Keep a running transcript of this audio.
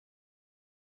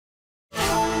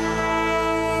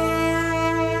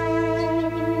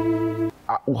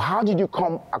how did you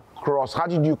come across, how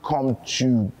did you come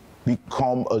to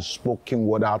become a spoken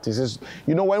word artist?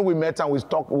 You know, when we met and we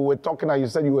were talking and you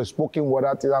said you were a spoken word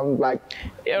artist, I'm like,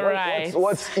 right.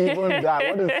 what's even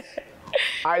that?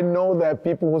 I know that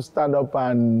people who stand up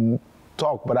and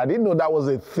talk, but I didn't know that was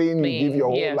a thing you give your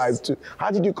whole life to.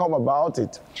 How did you come about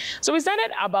it? So we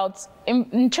started about,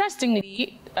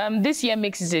 interestingly, this year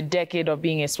makes it a decade of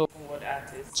being a spoken word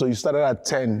artist. So you started at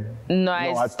 10? No,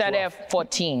 I started at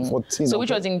 14. 14, so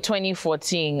which was in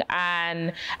 2014.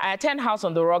 And I attend House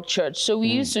on the Rock Church. So we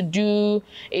used to do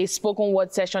a spoken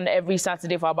word session every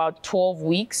Saturday for about 12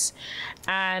 weeks.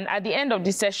 And at the end of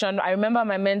the session, I remember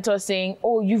my mentor saying,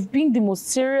 oh, you've been the most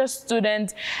serious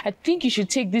student. I think you should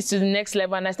take this to the next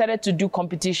level. And I started to do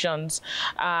competitions.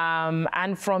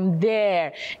 And from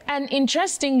there, and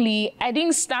interestingly, I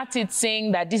didn't start it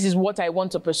saying that this is what I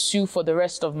want to pursue for the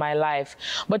rest of my life.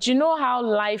 But you know how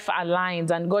life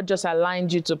aligns and God just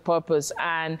aligned you to purpose.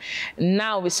 And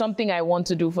now it's something I want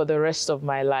to do for the rest of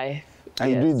my life.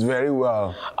 And you do it very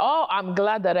well. Oh, I'm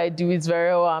glad that I do it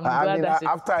very well.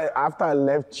 After I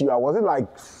left you, I wasn't like,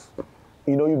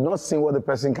 you know, you've not seen what the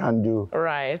person can do.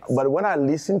 Right. But when I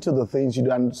listen to the things you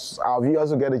do, and our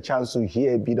viewers will get a chance to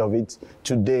hear a bit of it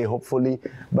today, hopefully.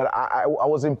 But I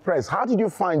was impressed. How did you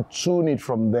fine-tune it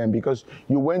from them? Because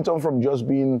you went on from just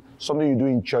being something you do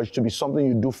in church to be something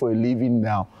you do for a living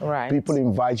now. Right. People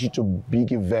invite you to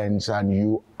big events and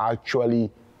you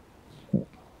actually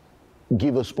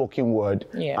give a spoken word,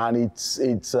 and it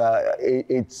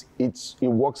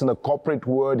works in the corporate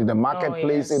world, in the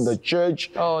marketplace, in the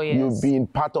church. You've been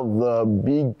part of the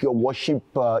big worship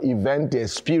event, the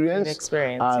experience.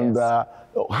 And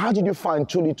how did you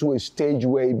fine-tune it to a stage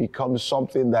where it becomes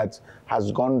something that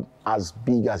has gone as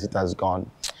big as it has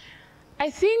gone? I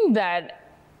think that,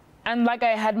 and like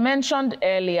I had mentioned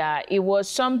earlier, it was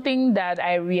something that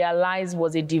I realized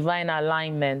was a divine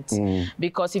alignment.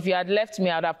 Because if you had left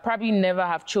me, I would have probably never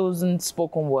have chosen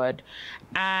spoken word.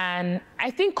 And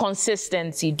I think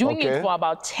consistency, doing it for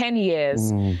about 10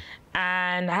 years,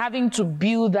 and having to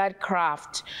build that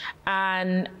craft.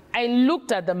 And I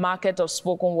looked at the market of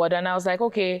spoken word and I was like,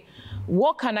 okay,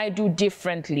 what can I do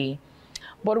differently?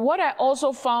 But what I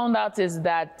also found out is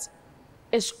that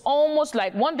it's almost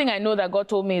like, one thing I know that God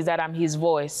told me is that I'm his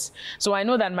voice. So I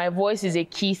know that my voice is a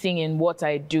key thing in what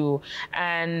I do.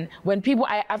 And when people,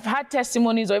 I've had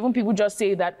testimonies or even people just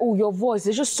say that, oh, your voice,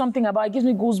 there's just something about it, gives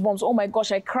me goosebumps. Oh my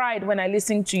gosh, I cried when I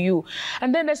listened to you.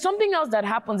 And then there's something else that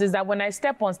happens is that when I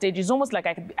step on stage, it's almost like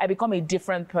I become a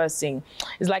different person.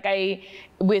 It's like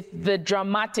with the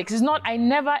dramatics, it's not, I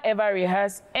never ever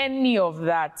rehearse any of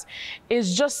that.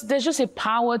 It's just, there's just a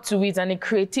power to it and a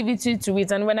creativity to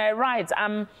it. And when I write,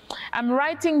 I'm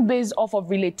writing based off of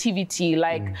relativity.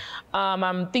 Like,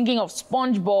 I'm thinking of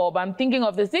SpongeBob. I'm thinking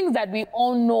of the things that we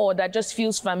all know that just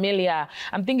feels familiar.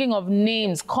 I'm thinking of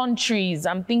names, countries.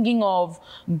 I'm thinking of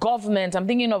government. I'm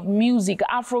thinking of music,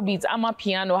 Afrobeats,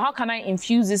 Amapiano. How can I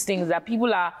infuse these things that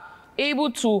people are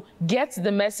able to get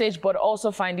the message, but also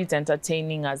find it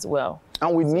entertaining as well?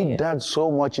 And we need that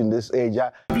so much in this age.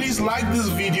 Please like this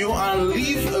video and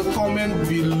leave a comment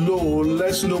below.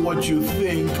 Let's know what you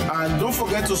think. And don't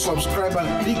forget to subscribe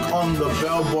and click on the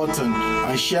bell button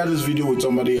and share this video with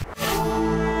somebody.